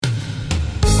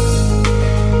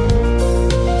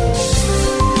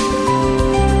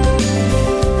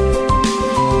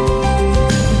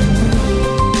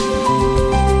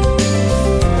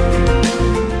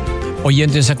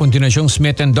Oyentes, a continuación,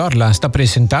 Smith and Dorla está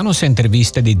presentando su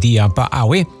entrevista de día para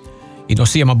AWE. Y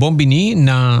nos llama Bombini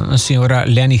na senhora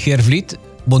Leni Gervliet.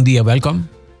 Bom dia, welkom.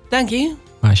 Dank je.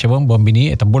 Mashallah, Bombini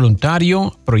é voluntário,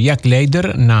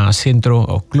 projectleider na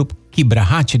Centro Club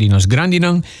Kibrahache de nos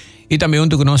Grandinang. E também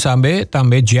junto conosco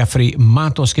também Jeffrey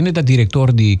Matos, que é o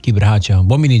diretor de Kibrahache.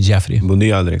 Bombini, Jeffrey. Bom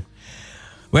dia, André.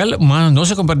 Well, mas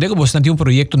nós compartilhamos bastante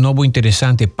projeto novo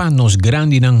interessante para nos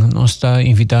Grandinang. Nós está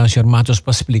invitando o senhor Matos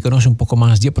para explicar-nos pouco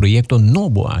mais de projeto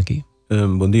novo aqui.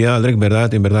 Bom dia, André. Em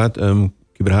verdade,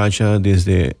 Kibrahache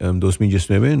desde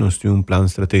 2019 nós temos plano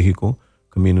estratégico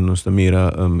que nos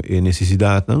mira a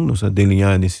necessidade, nós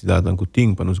delinear a necessidade que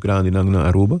tem para nos Grandinang na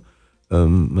Aruba.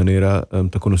 Maneira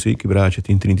tá conhecido que Kibrahache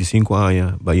tem 35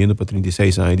 anos, vai indo para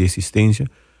 36 anos de existência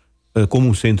como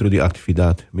um centro de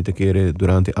atividade. Me quer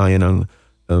durante anos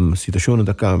situação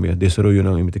da cambia, desenvolvimento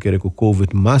não, me quer que o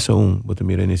Covid mais bota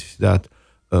mira necessidade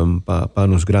para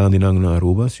nos Grandinang na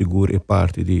Aruba, seguro é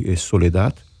parte de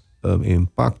soledade,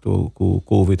 impacto que o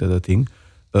Covid tem.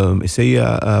 Isso aí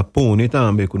põe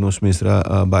também que nós mestra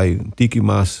vai tique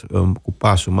mais o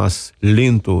passo mais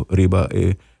lento riba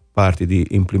é parte de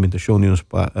implementação de nosso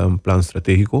plano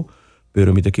estratégico,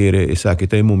 pero me quer essa que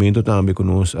tem momento também que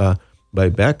nós vai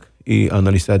back e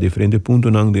analisar diferentes pontos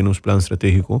de nosso plano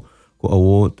estratégico.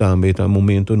 O também tá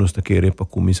momento nós tá querer para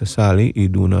começar a sair e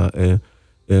dar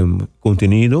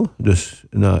conteúdo dus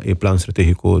na plano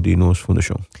estratégico de nossa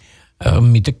fundação.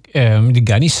 De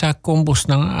ganhar como você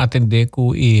atender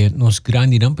com nos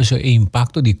grandes o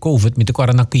impacto de COVID, me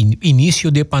agora no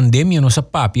início da pandemia nossa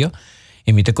papia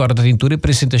e me agora tem toda a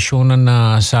apresentação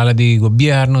na sala de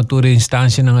governo, toda a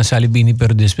instância na sala bini,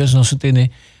 pero depois nós temos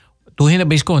tu ainda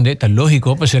bem esconde, tá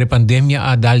lógico, para ser pandemia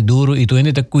a dar duro e tu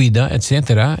ainda te cuida,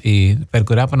 etc. E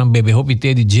percurar para não beber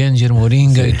hopite de ginger,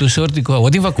 moringa e tu sorte de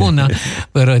coisa. Tem vacuna,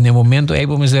 pero no momento aí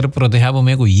vamos ser proteger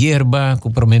com hierba,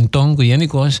 com promentão, com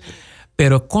yanicos.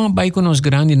 Pero como vai com os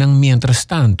grandes não mientras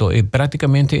tanto, e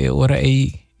praticamente agora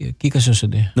aí que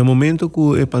sucede? No momento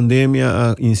que a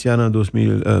pandemia inicia na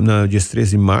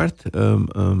 13 de março,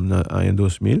 na ano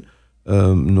 2000,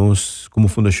 nós como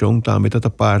fundação também está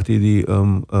parte de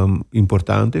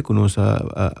importante que nós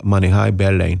manejar a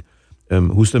Berlin.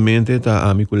 Justamente está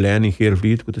amigo Leni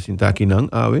Gervliet que está aqui na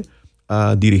AWE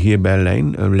a dirigir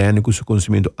Berlin. Leni com seu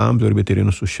conhecimento amplo sobre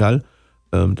terreno social,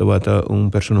 está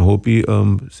personagem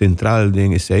central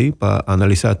dentro desse para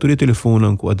analisar todo o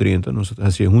telefone com a adrenta. Nós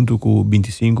fazemos junto com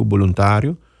 25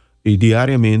 voluntários e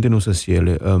diariamente nós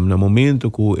fazemos. No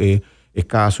momento que o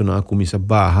caso na comissão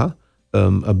barra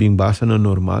a bem baixa na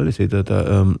normal, se trata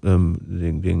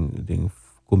de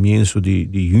começo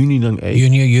de junho,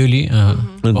 junho, julho.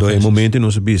 Então, é momento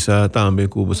nós bisa também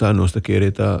que nós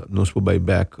querer nós vai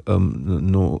back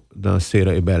no da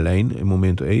Serra e Berlim, é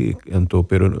momento aí, então,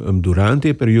 pero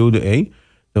durante o período aí,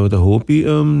 nós hope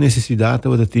necessidade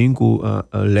de ter que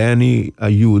a Leni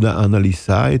ajuda a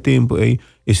analisar o tempo aí,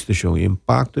 a situação, o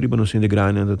impacto de nós de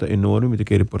grande é enorme, me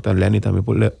querer portar Leni também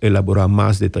por elaborar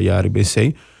mais detalhado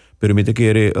BC. Pero me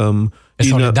quer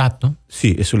soledade, não?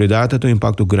 Sim, a soledade tem um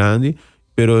impacto grande,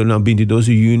 pero no 22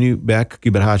 de junho back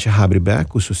Kibrahache abre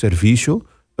back o seu serviço,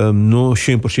 não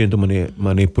 100%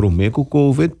 mané promete com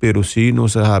Covid, pero sim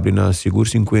nós abre na seguro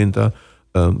 50,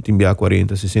 timbia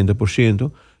 40,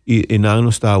 60% e não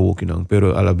está working,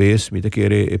 pero a la vez me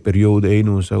quer o período aí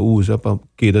nós usa para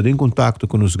quedar em contato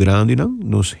com os grandes,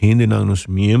 nos gente, nos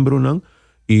membros,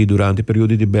 e durante o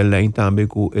período de Berlim também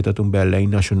é um Berlim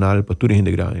nacional para toda a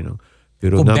gente grande.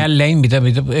 O Berlim,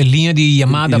 linha de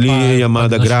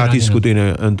chamada grátis que tem.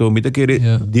 Então, me quer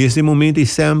desse momento e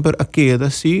sempre a queda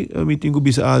assim, me tenho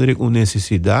que abrir uma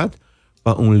necessidade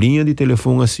para uma linha de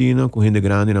telefone assim, com gente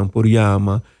grande não por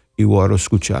chama e o hora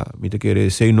escutar. Me quer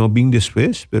sei não bem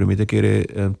depois, mas me quer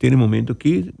ter um momento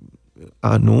que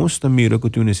a nós também que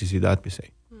tem necessidade para sei.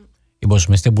 E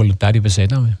você é voluntário para sei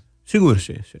também? Seguro,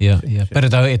 sim. Pero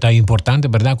é importante,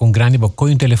 verdade? Com grande, com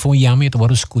o telefone chama e tu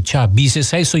vai escutar. Bisa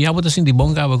sai sonhava assim de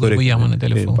bom cabo que chama no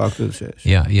telefone. Impacto, sim.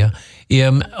 E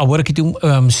agora que tem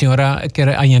senhora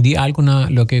quer añadir algo na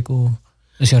lo que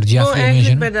o senhor Jeffrey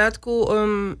mencionou? É verdade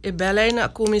que a Berlin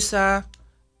começa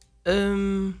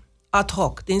ad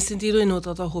hoc, tem sentido em nós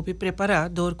estar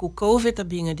preparado, door que o Covid está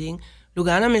bem ding.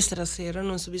 Lugar na mestraceira,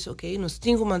 nós sabemos nós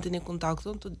temos que manter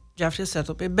contato, Jeffrey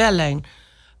certo para Berlin.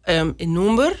 O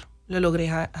número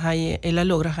ela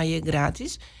logra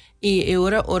grátis e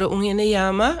agora gente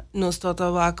chama nós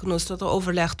estamos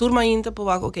overleg turma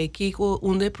para que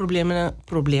onde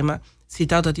problema se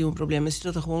está um problema se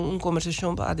está gewoon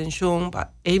conversação para atenção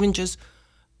para eventjes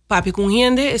papi com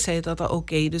gente e sei tá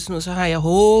ok dus nós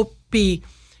hopi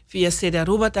via sede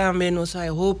Aruba também nós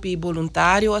hopi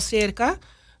voluntário acerca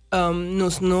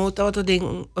nos nota wat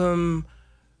ding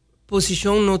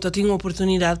position nota tem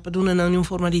oportunidade para doen een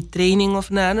forma de training of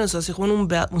nada, dus als je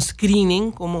gewoon een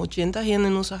screening, como 80 gente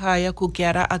nos haya que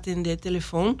quiera atender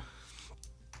telefoon.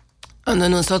 En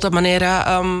dan is dat de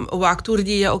manera o actor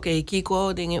dia, okay,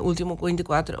 Kiko, dingen último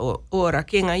 24 horas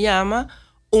quem a llama,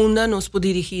 onda nos pode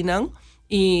dirigir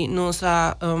e nos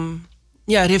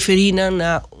referir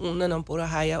na onda não por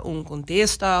haya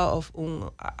contesta of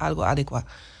algo adequado.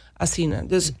 Assim,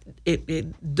 dus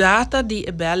data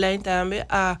die bellijn também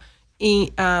a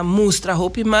mostra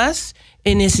hopi mais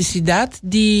a necessidade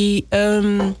de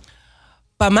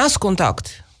para mais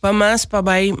contato, para mais para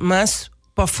vai mais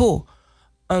para fo.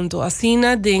 Então assim,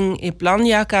 ding e plan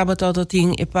já acaba tot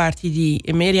ding e parte de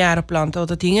meerjaren plan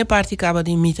tot ding e parte acaba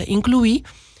de mita incluir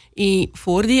e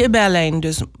voor die bellijn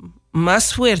dus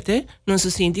mais fuerte não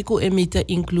se sente que emita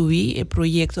incluir e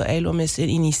projeto elo messer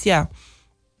iniciar.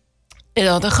 E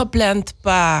dat gepland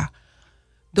para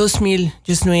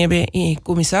 2019 e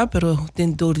começar, pero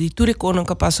door die tour economie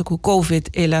que passa com COVID,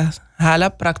 ela hala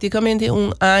praticamente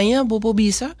ano bobo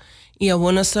bisa e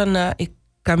agora está na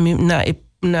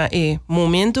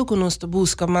momento que nós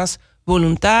busca mais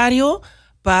voluntário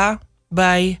para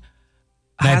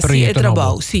fazer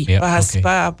trabalho, sim,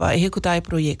 para executar o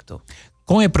projeto.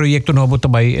 Com o projeto novo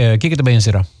também, que também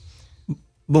será?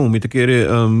 Bom, me querer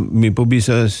me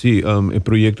pobisa se o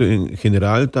projeto em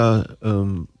geral tá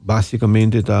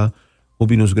basicamente tá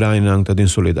nos grainang tá em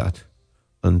soledade.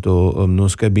 Então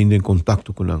nós quer vir em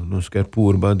contato com nang, nós quer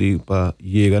purba de para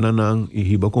chegar na nang e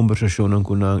riba conversação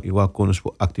com nang e wat konos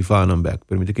ativar nang back.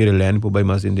 Permite querer ler por bem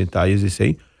mais em detalhes de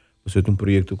sei. Você tem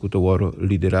projeto que tu agora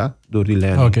liderar door die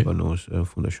lijn van onze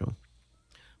fundação.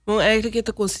 Bom, eigenlijk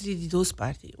het consiste de duas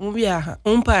partes.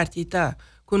 Parte tá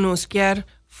que nós quer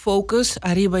focus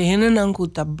arriba hena nang ku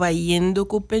tabayendo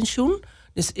ku pensioen.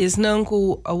 Dus is nang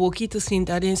ku awokita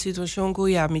sinta in situação ku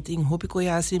ja met in hopi ku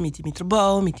ja se met mi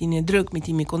trabalho, met in druk, met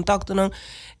in contacto nang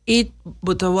e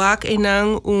botawak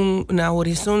enang na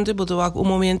horizonte botawak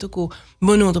momento ku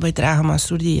bono bij traga mas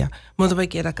dia. Moto bij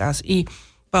kera casa. E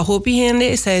pa hopi hende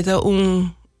is het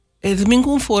het min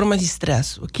kun forma de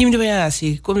stress. Kim de vai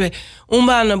assim, como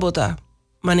bana bota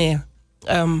mané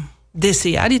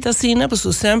desejar de tasina,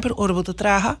 pero sempre ora bota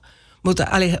traga,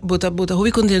 bota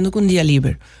hobby contento com dia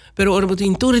livre. Pero ora bota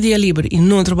in todo dia livre e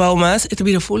não trabalho mais, e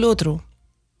vira full outro.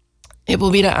 E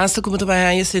por vira hasta como tu vai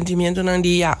aí sentimento não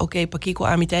dia, okay, pa kiko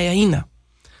amitai ainda.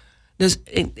 Dus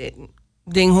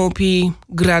denk hopi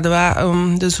gradua,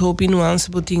 dus hopi nuance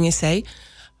botinge sei.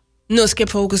 Nós que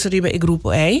focus riba e grupo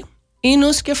A. E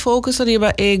nós que focus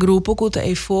riba e grupo que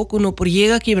é foco no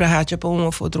projeto que brahacha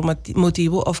por outro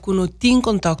motivo of que no tem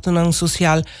contato na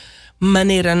social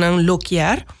maneira não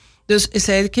loquear. Dus é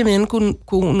certo que men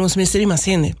com nos mestre mais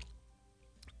sende.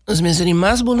 Nos mestre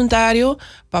mais voluntário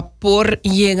para por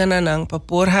chegar na nang, para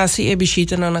por hasi e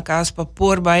visita na casa, para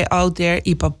por by out there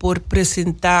e para por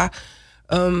apresentar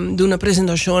doen uma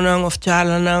apresentação of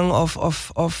charla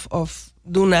of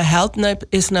doen een help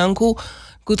is nang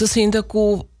ku te sinta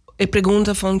ku e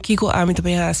pergunta van Kiko amita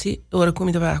bayasi ora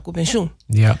comida para com pensioen.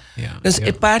 Ja. Dus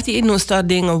e parte e nos está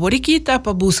dingen word kita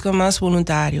para buscar mais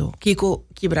voluntário. Kiko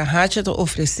kibra hacha to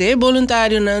oferecer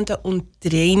voluntário nanta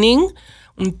training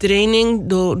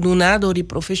do nado de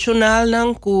profissional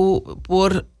nang ku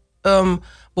por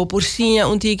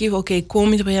sim tiki okay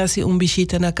comida bayasi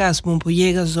visita na casa bom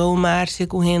chega zomaar se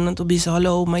com hen to bisa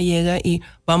hallo maar chega e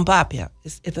pampapia.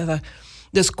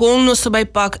 Dus com nos bij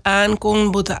pak aan,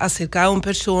 com bota acercar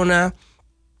persona,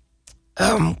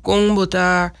 com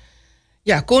bota,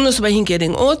 com nos bij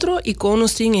hinkering outro e com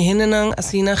nos tinha henenang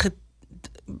assim na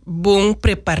bom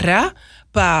preparar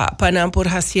para não por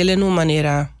hacerle de uma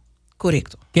maneira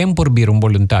correta. Quem por vir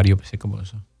voluntário para ser como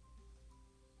isso?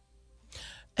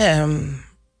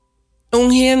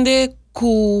 Gente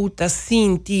que tá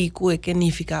senti que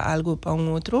significa algo para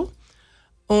outro,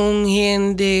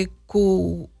 gente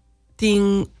que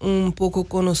tem pouco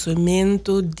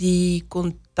conhecimento de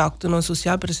contato no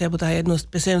social, por exemplo, nós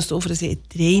precisamos oferecer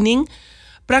training.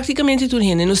 Praticamente tudo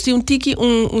gente. Nós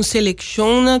temos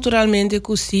seleção naturalmente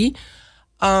que sim.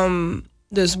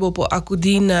 Dus vou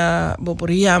acudir vou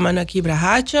chamar na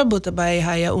Kibrahacha, vou também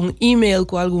haya e-mail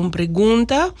com alguma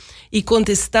pergunta e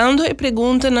contestando a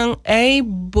pergunta não é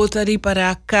botar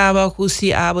para acaba com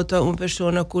se bota uma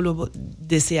pessoa que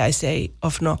deseja ser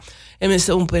ou não. É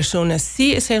mesmo uma pessoa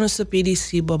se é nos pedir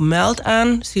se meld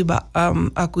aan, se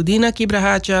acudir na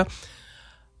Kibrahacha,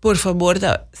 por favor,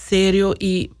 tá sério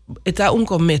e está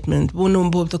commitment. Vou não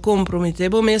vou comprometer,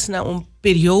 vou mesmo na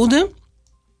período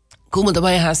como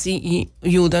também assim e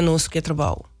ajuda nos que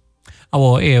trabalho.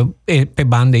 Pe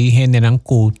banda e gente não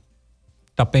cu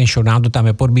tá pensionado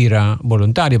também por bira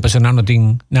voluntário, porque não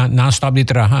tem não stop de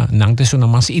trabalhar, não tem uma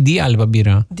mais ideal para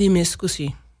bira. Die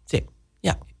mescusi, sim,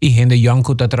 ja. E gente young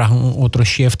que tá trabalhando outro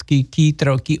shift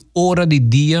que hora de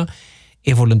dia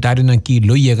é voluntário não que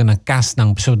lo chega na casa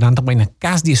não, pessoa não também na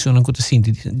casa de sono que tá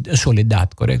sentindo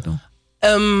soledade, correto?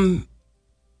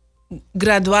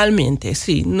 Gradualmente,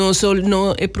 sim. Não só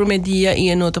não é promedia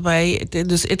e não também,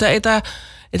 dus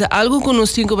é algo que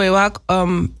nós temos que ver.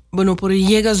 Bueno, por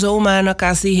llegar zomaar na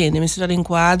casa de gente, me está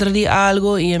enquadra de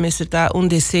algo e me está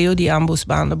desejo de ambos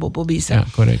bandas por bisa. Ja,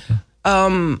 correto.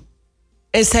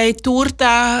 Essa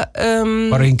turta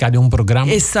para em cada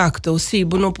programa. Exacto, sim.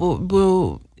 Bueno,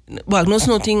 nós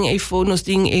não temos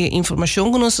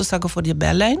informação que nós estamos for de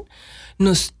Berlijn.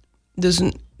 Nós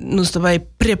também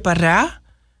preparar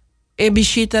e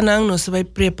visita nós vai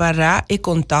preparar e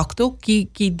contato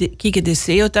que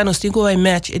desejo tá nós temos que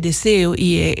match e desejo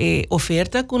e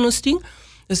oferta que nós temos.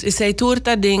 Então essa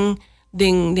turta den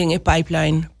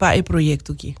pipeline para o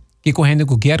projeto aqui. Que correndo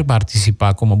que quer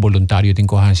participar como voluntário tem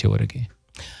corrência agora aqui?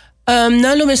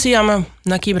 Não me se chama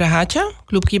na Kibrahacha,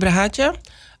 Club Kibrahacha.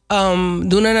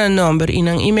 Dona um número e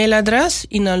um e-mail adres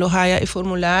e na loja e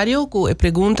formulário que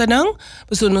pergunta não,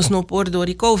 porque nós não por dor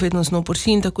de COVID, nós não por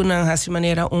sinta que não há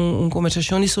maneira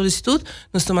conversação de solicitude,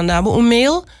 nós te mandamos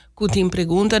mail que tem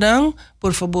pergunta não,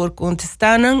 por favor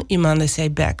contestar não e manda se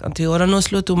back. Até agora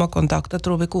nós lo toma contato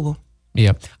trove cubo.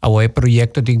 Yeah. O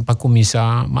projeto tem para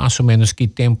começar mais ou menos que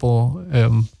tempo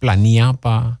planear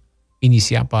para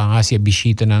iniciar para fazer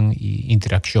visita não e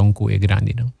interação com o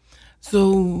grande não.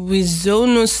 So, we zo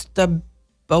nos ta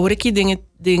agora que tem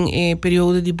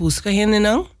período de busca gente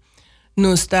não,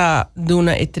 nos ta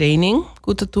dona e training,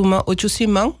 que ta toma 8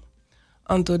 semanas,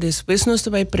 então depois nos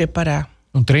vai preparar.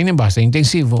 Training bastante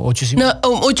intensivo, 8 semanas.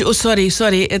 Não,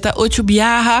 sorry, é 8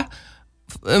 viaja,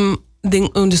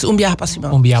 viaje para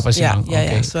semana. Viaje para semana,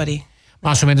 okay. Sorry.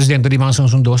 Mais ou menos dentro de mais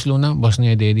são 2 lunas, você não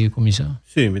ideia de começar?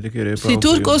 Sim, me te querer. Se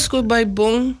tudo coisa vai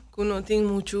bom, que não tem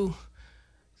muito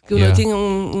que não tem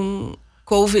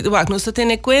COVID, não está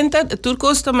tendo conta,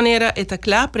 tudo de maneira está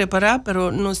claro, preparar, mas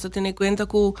não está tendo conta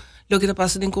com o que está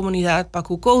passando em comunidade para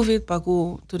o COVID, para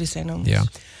o tudo isso não. Yeah.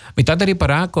 Me está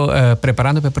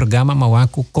preparando para o programa, mas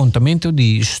com contamento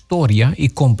de história e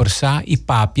conversar e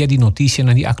papia de notícia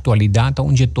na atualidade,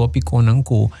 onde tópico não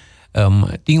com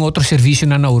tem outro serviço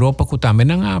na Europa que também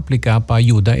não aplica para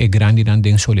ajuda e grande não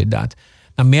tem soledade.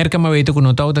 Na América, mas vejo que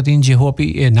não está o tem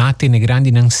hopi na tem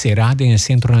grande não será no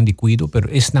centro não de cuido, pero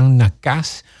es não na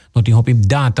casa não tem hopi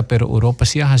data, pero Europa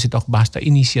se ha sido basta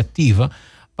iniciativa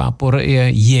para por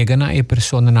chegar na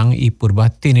pessoa não e por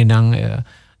bater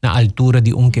na altura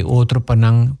de que outro para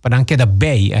não quedar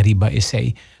bem arriba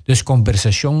esse. Dus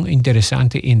conversação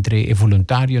interessante entre o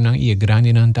voluntário e o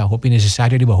grande não está hopi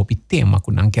necessário de hopi tema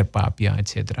com não quer papia,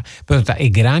 etc. Pero tá o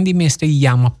grande mestre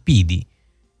chama pidi.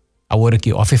 Agora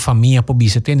que a família pode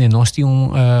visitar, nós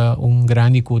temos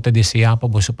grande que deseja para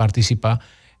você participar,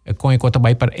 com a cota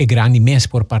vai para o grande mês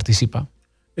por participar.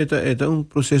 É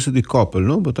processo de couple,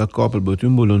 não? Botar couple, botar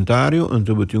voluntário,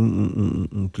 então botar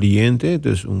cliente,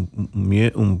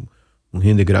 então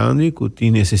gente grande que tem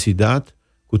necessidade,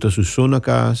 que está só na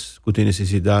casa, que tem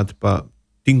necessidade para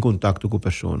ter contato com a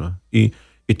pessoa. E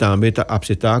também está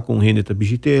aceitar com gente que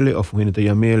visita ou gente que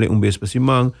chama ele vez por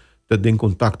semana, tem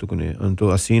contato com ele. Então,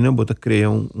 assim, você cria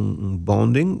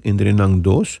bonding entre nós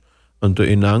dois. Então,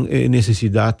 a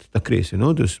necessidade está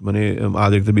crescendo. Então,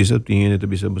 Adric está bisa, tem está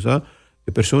bisa,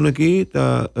 a pessoa que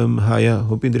está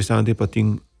muito interessante para ter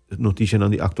notícia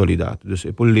de atualidade. Então,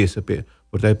 é por ler,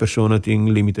 porque a pessoa tem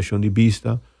limitação de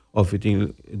vista ou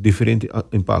tem diferente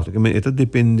impacto. Isso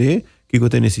depende que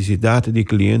tem necessidade de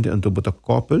cliente, então, você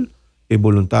couple e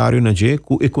voluntário na G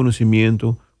com o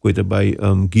conhecimento que vai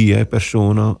guiar a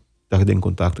pessoa estar em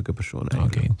contato com a pessoa.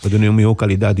 Okay. Para ter uma melhor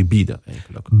qualidade de vida.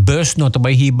 Bus não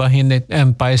também riba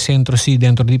para o centro se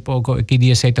dentro de pouco que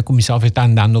dia sai começar a estar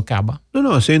andando caba.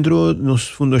 Não, o centro,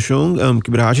 nossa fundação, que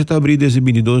Braja está abrindo desde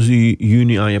 22 de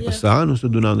junho ano passado, nós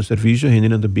estamos dando serviço, a gente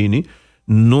não está bem.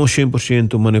 Não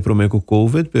 100% mas não promete com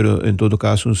Covid, mas em todo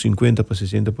caso, uns 50% para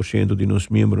 60% de nossos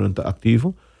membros não está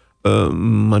ativo.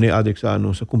 Mas a Adexa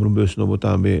nós comprou um bus novo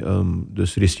também,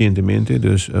 recentemente,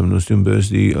 nós temos um bus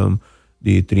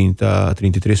de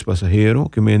 33 passageiros,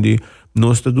 que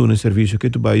nós estamos dando serviço que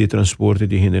tu vai de transporte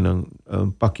de gente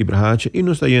para Kibrahacha e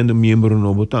nós estamos tendo membro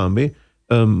novo também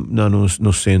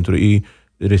no centro. E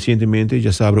recentemente,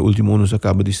 já sabe, o último ano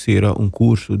acaba de ser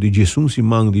curso de gestão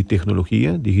de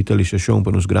tecnologia, digitalização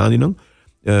para os grandes.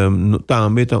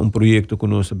 Também está projeto que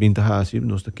nós estamos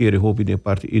nós queremos a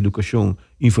parte de educação,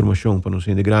 informação para os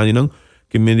grandes,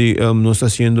 que nos está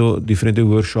haciendo diferentes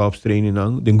workshops,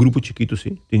 training, de un grupo chiquito,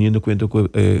 sí, teniendo en cuenta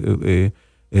que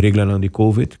regla de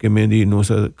COVID, que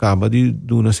nos acaba de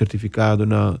dar un certificado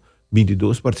na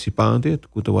 22 participantes,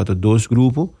 que tem 2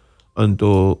 grupos,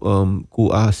 então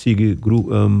que sigue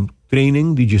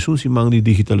training de Jesus e de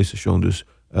digitalização, dus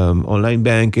online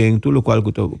banking, tudo o qual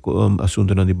que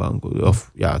assunto na de banco, of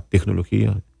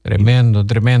tecnologia. Tremendo.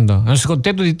 Nós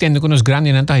contento de ter com os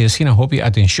grandes na taia assim na hope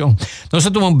atenção. Nós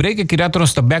tomamos um break que nós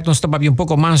está back, nós estamos um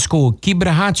pouco mais com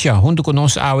Kibra Hacha junto com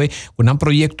nós awe com um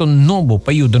projeto novo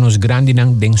para ajudar os grandes na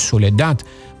den soledade.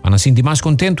 Para nos sentir mais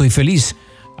contento e feliz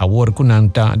agora com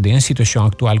anta den situação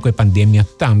atual com a pandemia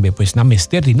também, pois na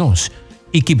mester de nós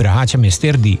e Kibra Hacha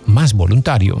mester de mais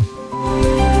voluntário.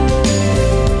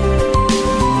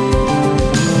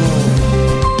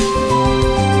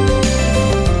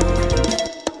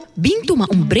 Toma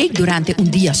um break durante um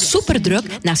dia super druk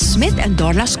na Smith &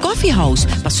 Dorlas Coffee House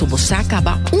para você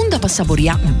acabar para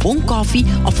saborear bom coffee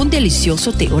ou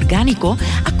delicioso té orgânico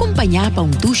acompanhado por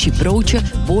douche broodje,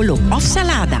 bolo ou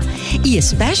salada. E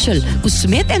special, o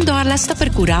Smith & Dorlas está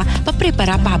procurar para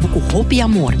preparar para com hope e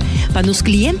amor. Para os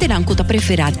clientes que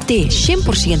preferem té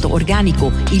 100%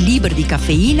 orgânico e livre de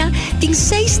cafeína, tem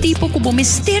 6 tipos como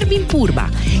mister bem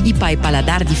purba. E para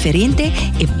paladar diferente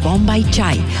é Bombay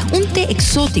Chai, té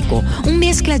exótico,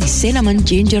 mescla de cinnamon,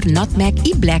 ginger, nutmeg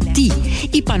e black tea.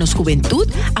 E para nos juventud,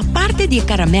 aparte de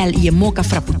caramel e mocha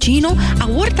frappuccino,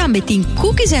 agora também tem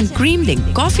cookies and cream de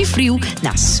coffee frio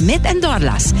na Smith &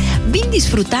 Dorlas. Bem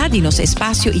desfrutar de nosso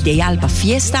espaço ideal para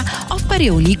fiesta ou para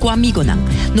reunir com amigos.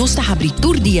 Nós está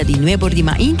abrindo dia de 9 de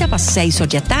manhã para 6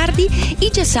 da tarde e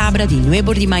de sábado de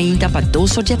 9 de manhã para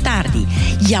 2 da tarde.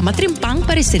 Llama Trempang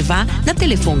para reservar na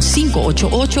telefone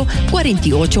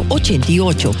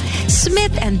 588-4888.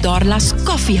 Smith & Dorlas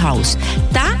Coffee House.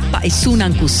 Tá para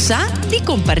esunan kusa de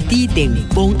compartir em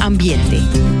bom ambiente.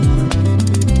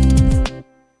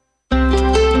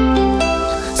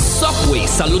 Subway,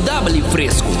 saudável e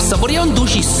fresco. Saboreia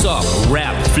dushi soft,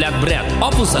 wrap, flatbread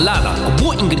ou salada com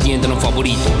bom ingrediente no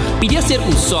favorito. Pedia ser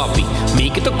sope,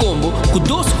 make it a combo com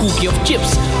 2 cookies of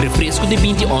chips, refresco de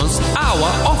 20 ons, água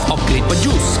ou upgrade para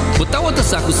juice. Botar outra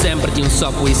saco sempre tem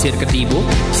Subway cerca de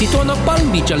situado na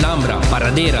Palm Beach, Alhambra,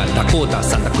 Paradera, Dakota,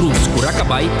 Santa Cruz,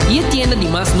 Curacabai e a tienda de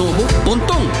mais novo,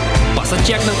 Pontong. Passa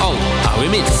check ng out. Awe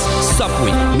Mix,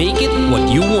 Subway, make it what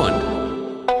you want.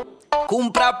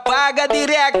 Compra paga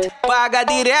direct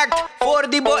for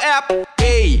the Bo app.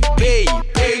 Pay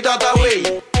data way.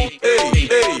 Pay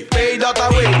data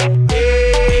way.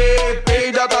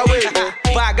 Pay data way.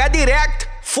 Paga direct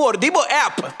for the Bo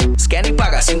app. Scan e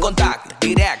paga sem contato,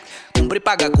 direct. Compra e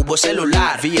paga com o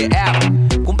celular via app.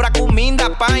 Compra comida,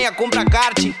 apanha, compra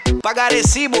kart. Paga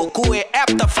recibo com o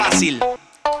app tá fácil.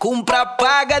 Compra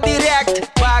paga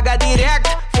direct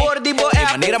for the Bo app. É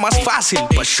maneira mais fácil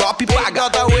para shop e paga.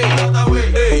 Pay data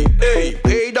way.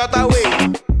 Pay data way.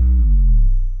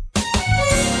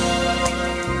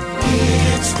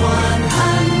 It's 100.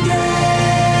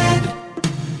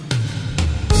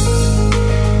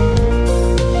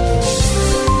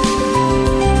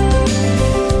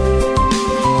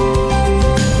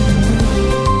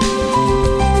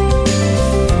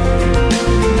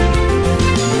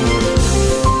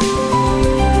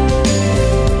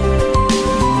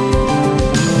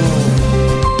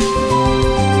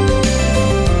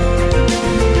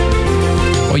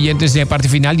 Oyentes de parte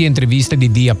final de entrevista de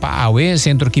dia para AUE,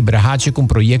 Centro Kibra Hacha com um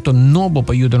projeto novo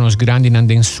para ajudar nos grandes na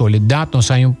den soledade.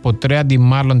 Nós aí portrait de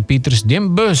Marlon Peters, den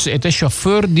bus, é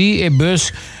chauffeur de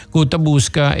bus que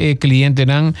busca cliente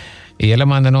nan. E ela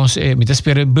manda nos, me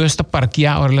espera bus ta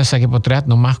parquear, ora ela sabe portrait,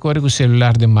 não marca o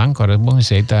celular de banco, ora bom,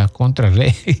 isso está contra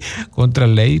lei,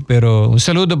 pero um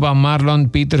saludo para Marlon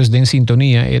Peters den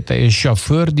sintonia, é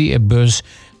chauffeur de bus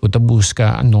que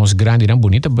busca nos grandes, não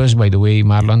bonita bus, by the way,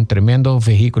 Marlon, tremendo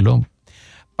veículo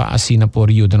para assinar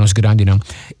por ajuda nos grandes.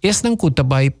 Este não custa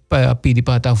vai pedir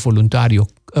para estar voluntário,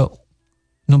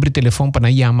 número de telefone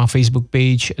para chamar, Facebook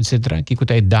page, etc. Que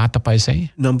custa data para isso aí?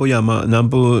 Não pode chamar, não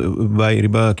vai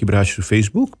riba quebrar no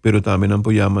Facebook, pero também não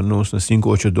pode chamar nos na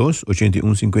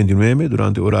 582-8159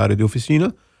 durante o horário de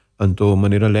oficina. Então,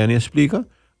 maneira Lênia explica.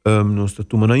 Nós estamos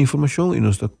tomando informação e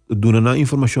nós estamos dando a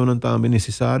informação também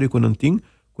necessária quando não tem,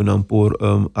 quando não por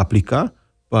aplicar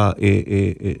para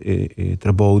o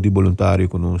trabalho de voluntário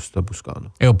que nós estamos buscando.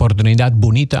 É uma oportunidade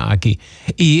bonita aqui.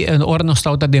 E agora nós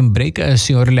estamos dando break, a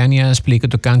senhora Lênia explica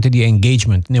o canto de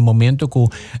engagement. No momento que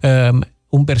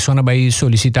uma pessoa vai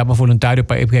solicitar para voluntário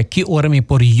para que hora me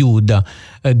por ajuda,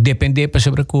 depende para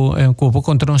saber como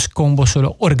nós como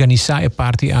organizar a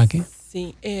parte aqui.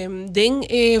 Sim,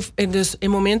 dus el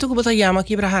momento que você llama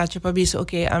aqui para rádio para dizer,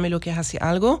 ok, a mim lo que hace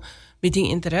algo, me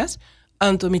tem interesse,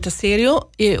 então me tá sério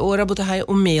e ora você hai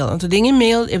mail. Então dinge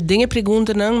mail, dinge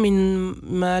pergunta não, me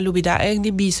lubida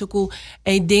de biso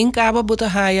que ding caba você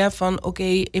hai van,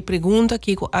 ok, pergunta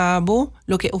que ko abo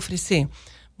lo que oferecer.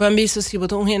 Bambiso se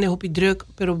você gente hopi druk,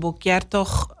 pero bo quer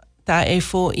toch tá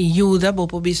efo ajuda, bo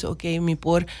biso, ok, me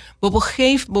por, bo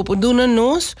geef, bo doen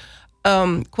nos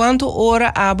quanto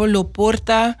hora abo lo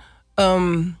porta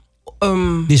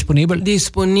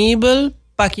disponível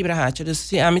para quebrar. Dus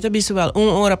se a mim também wel 1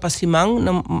 hora para simang,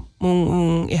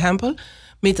 exemplo,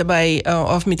 me também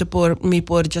of me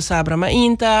por já sabra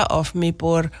mainta, of me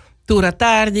por tura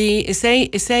tarde,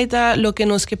 esse tá lo que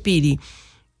nos que pedi.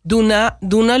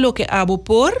 Duna lo que abo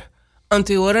por,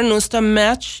 ante hora nos tá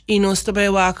match e nos tá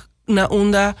bewak na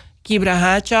onda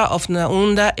quebrar of na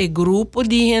onda grupo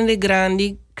de gente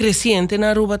grande crescente na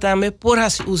Aruba também por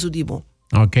esse uso de bom.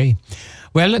 Ok.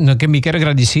 Well, no que me quero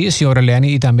agradecer, senhor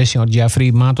Leni e também senhor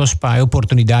Jeffrey Matos, para a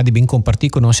oportunidade de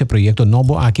compartilhar conosco o projeto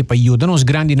novo aqui para ajudar-nos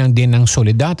grande na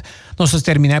soledade. Nós vamos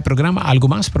terminar o programa. Algo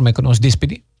mais para me nos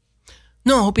despedir?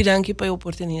 Não, eu dank para a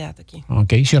oportunidade aqui.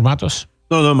 Ok, senhor Matos?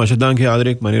 Não, mas dank je,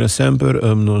 Adrik. Maneira sempre,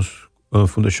 nos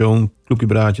Fundação Club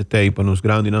Quebrada tem para nos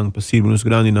grande possível nos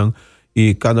grande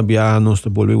e cada dia nós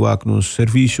devolvemos nos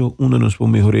serviço, nos por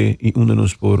melhorar e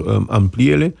nos por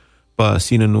ampliar para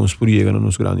assim nos por chegar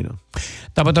nos grande.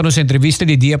 Estava dando essa entrevista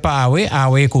de dia para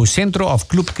AWE com o Centro of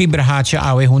Club Quebrada,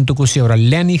 AWE junto com o senhor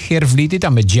Lenny Hervlit e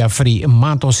também Jeffrey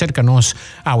Matos cerca nos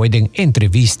AWE de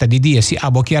entrevista de dia. Se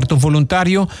abo quer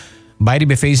voluntário, vai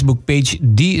na Facebook page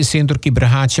de Centro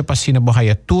Quebrada para assim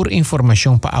bohaya tour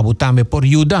informação para abo também por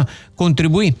ajuda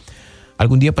contribuir.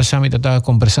 Algum dia passamos a estar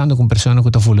conversando com pessoas que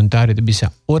estão voluntárias e dizem,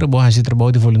 ora você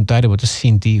trabalha de voluntário, você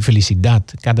sente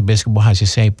felicidade. Cada vez que você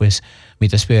sai, pues, me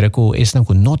espera que estão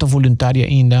com nota voluntária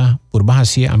ainda, por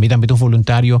base, a mim também estou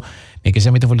voluntário, me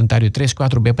quiser meter voluntário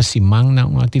 3-4 vezes por semana na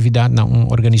uma atividade, na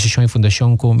uma organização e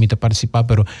fundação que me participar,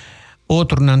 pero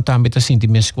outro não também está sentindo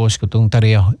minhas coisas que estão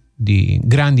tarefa de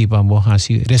grande para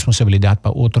você, responsabilidade para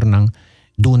outro não,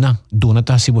 duna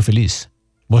está sido feliz.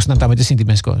 Você não também sente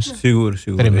mais coisas? Seguro.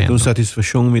 Então,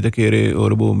 satisfação me da querer,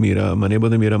 orbo mira, maneira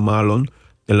de mira malon,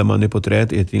 ela manda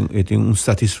portrait, e tem uma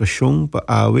satisfação para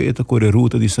ave, e correr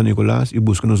ruta de São Nicolás e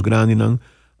busca nos grandes não,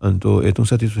 então é uma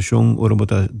satisfação orbo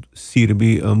tá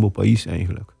serve a um país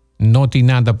eigenlijk. Não tem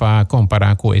nada para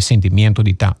comparar com o sentimento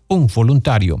de estar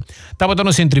voluntário. Estava dando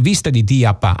essa entrevista de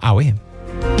dia para AWE.